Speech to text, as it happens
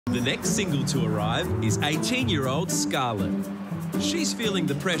The next single to arrive is 18-year-old Scarlett. She's feeling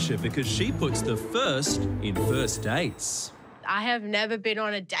the pressure because she puts the first in first dates. I have never been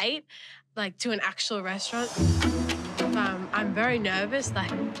on a date, like, to an actual restaurant. I'm very nervous.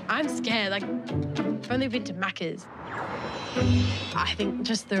 Like, I'm scared. Like, I've only been to Macca's. I think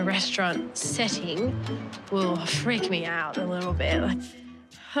just the restaurant setting will freak me out a little bit.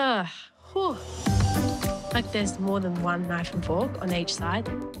 Like there's more than one knife and fork on each side.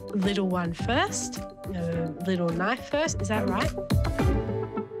 Little one first, little knife first. Is that right?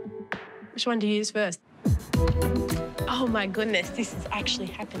 Which one do you use first? Oh my goodness, this is actually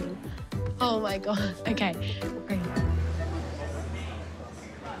happening. Oh my God. Okay.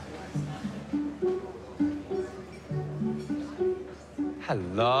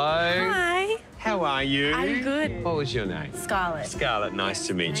 Hello. Hi. How are you? I'm good. What was your name? Scarlett. Scarlett, nice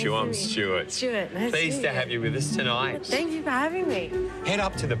to meet you. I'm Stuart. Stuart, nice Pleased to have you with us tonight. Thank you for having me. Head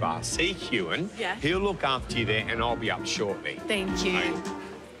up to the bar, see Ewan. Yeah. He'll look after you there and I'll be up shortly. Thank you.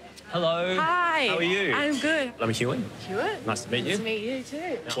 Hello. Hi. How are you? I'm good. I'm Ewan. Stuart. Nice to meet you. Nice to meet you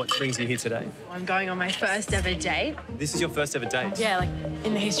too. What brings you here today? I'm going on my first ever date. This is your first ever date? Yeah, like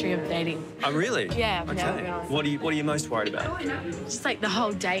in the history of dating. Oh, really? Yeah, I've never Okay. been on. What are you most worried about? Just like the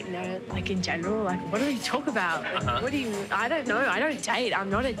whole date, like in general, like what do we talk about? Like, what do you? I don't know. I don't date. I'm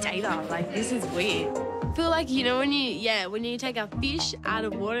not a dater. Like this is weird. I feel like when you take a fish out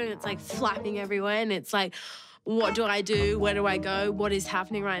of water and it's like flapping everywhere and it's like, what do I do? Where do I go? What is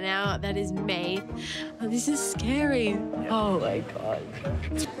happening right now? That is me. Oh, this is scary. Oh my God.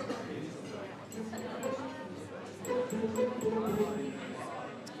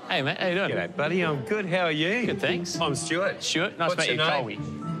 Hey, mate. How you doing? G'day, buddy. I'm good. How are you? Good, thanks. I'm Stuart. Stuart, nice What's to meet you. your Colby.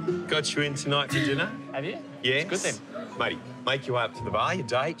 name? Got you in tonight for dinner? Have you? Yes. Good then. Matey, make your way up to the bar, your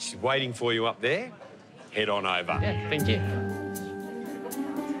date. She's waiting for you up there. Head on over. Yeah, thank you.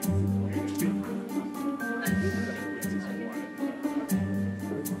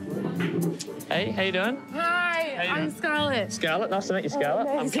 Hey, how you doing? Hi, I'm Scarlett. Scarlett, nice to meet you, Scarlett.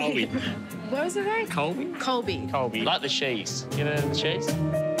 I'm Colby. What was it name? Colby? Colby. Colby. Like the cheese. You know the cheese?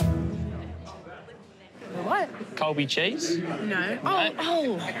 What? Colby cheese? No.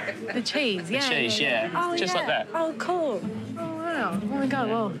 Oh, the cheese. Yeah. The cheese, yeah. Oh, Just yeah. like that. Oh, cool. Oh, wow. Oh my God.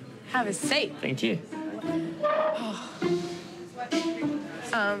 Well, have a seat. Thank you.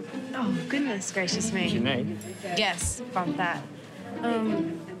 Oh, goodness gracious me. What do you need? Yes, from that. Oh.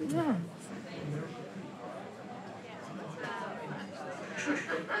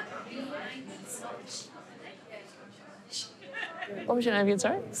 What was your name again,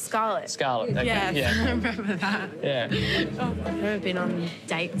 sorry? Scarlett. Scarlett. Okay. Yeah, Yeah. I remember that. Yeah. Oh, I've never been on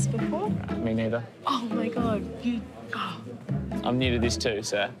dates before. Me neither. Oh my God. I'm new to this too,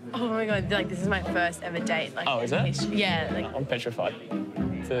 so Oh my God. Like, this is my first ever date. Like, Oh, is in it? history. Yeah, like, I'm petrified.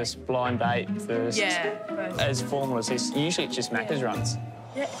 First blind date, first... yeah. First. As formal as this, usually it's just Macca's runs.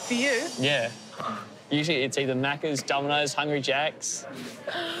 Yeah, for you? Yeah. Usually it's either Macca's, Domino's, Hungry Jack's.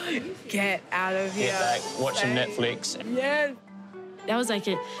 Get out of here. Get back, watch some Netflix. Yeah. That was like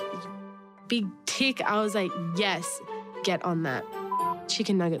a big tick. I was like, yes, get on that.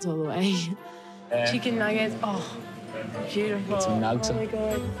 Chicken nuggets all the way. Yeah. Chicken nuggets, oh, beautiful. Some nugs. Oh my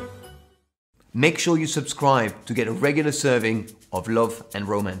God. Make sure you subscribe to get a regular serving of love and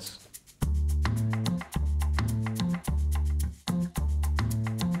romance.